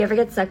You ever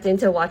get sucked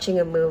into watching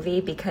a movie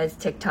because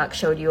TikTok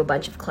showed you a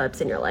bunch of clips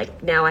and you're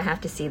like, now I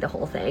have to see the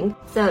whole thing?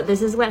 So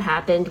this is what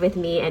happened with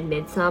me and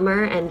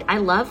Midsommar, and I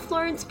love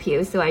Florence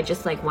Pugh, so I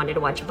just wanted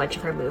to watch a bunch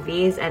of her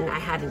movies, and I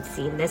haven't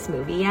seen this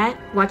movie yet.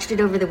 Watched it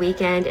over the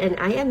weekend, and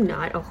I am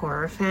not a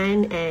horror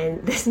fan,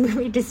 and this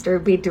movie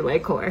disturbed me to my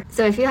core.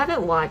 So if you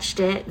haven't watched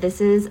it,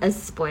 this is a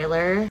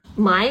spoiler.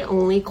 My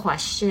only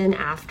question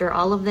after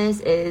all of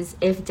this is,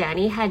 if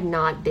Dani had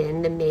not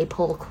been the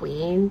Maypole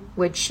Queen,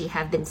 would she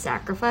have been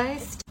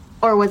sacrificed?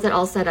 Or was it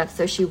all set up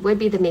so she would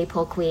be the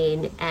Maypole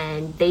Queen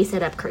and they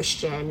set up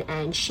Christian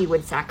and she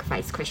would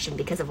sacrifice Christian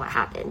because of what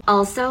happened?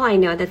 Also, I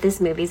know that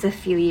this movie's a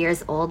few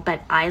years old,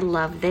 but I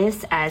love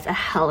this as a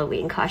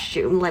Halloween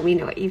costume. Let me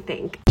know what you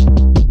think.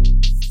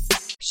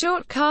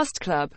 Short Cast Club.